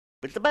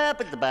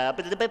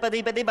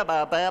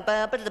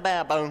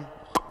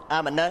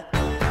I'm a nut,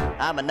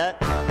 I'm a nut.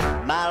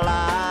 My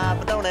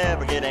life don't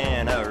ever get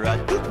in a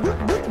rut.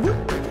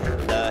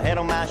 The head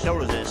on my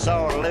shoulders is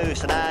sort of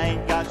loose, and I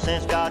ain't got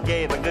sense God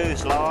gave a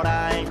goose. Lord,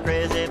 I ain't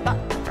crazy, but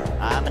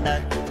I'm a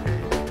nut.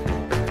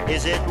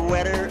 Is it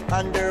wetter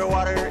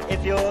underwater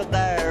if you're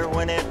there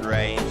when it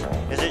rains?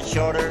 Is it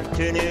shorter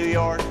to New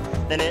York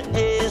than it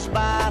is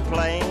by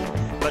plane?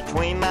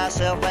 Between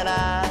myself and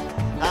I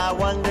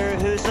wonder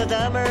who's the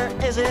dumber.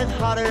 Is it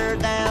hotter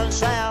down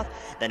south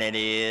than it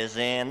is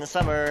in the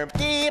summer?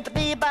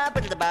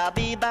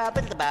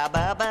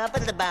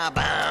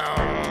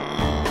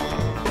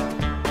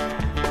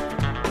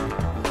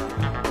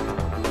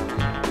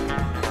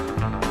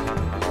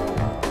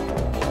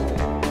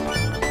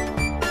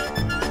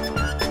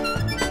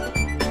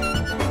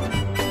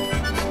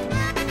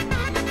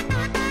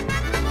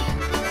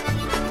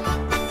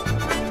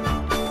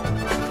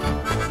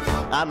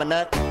 I'm a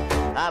nut,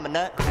 I'm a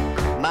nut.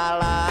 My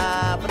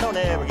life don't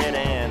ever get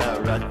in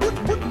a rut.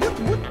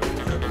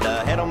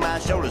 The head on my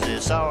shoulders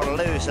is sort of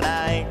loose, and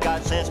I ain't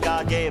got sense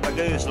God gave a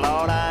goose.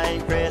 Lord, I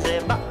ain't crazy,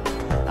 but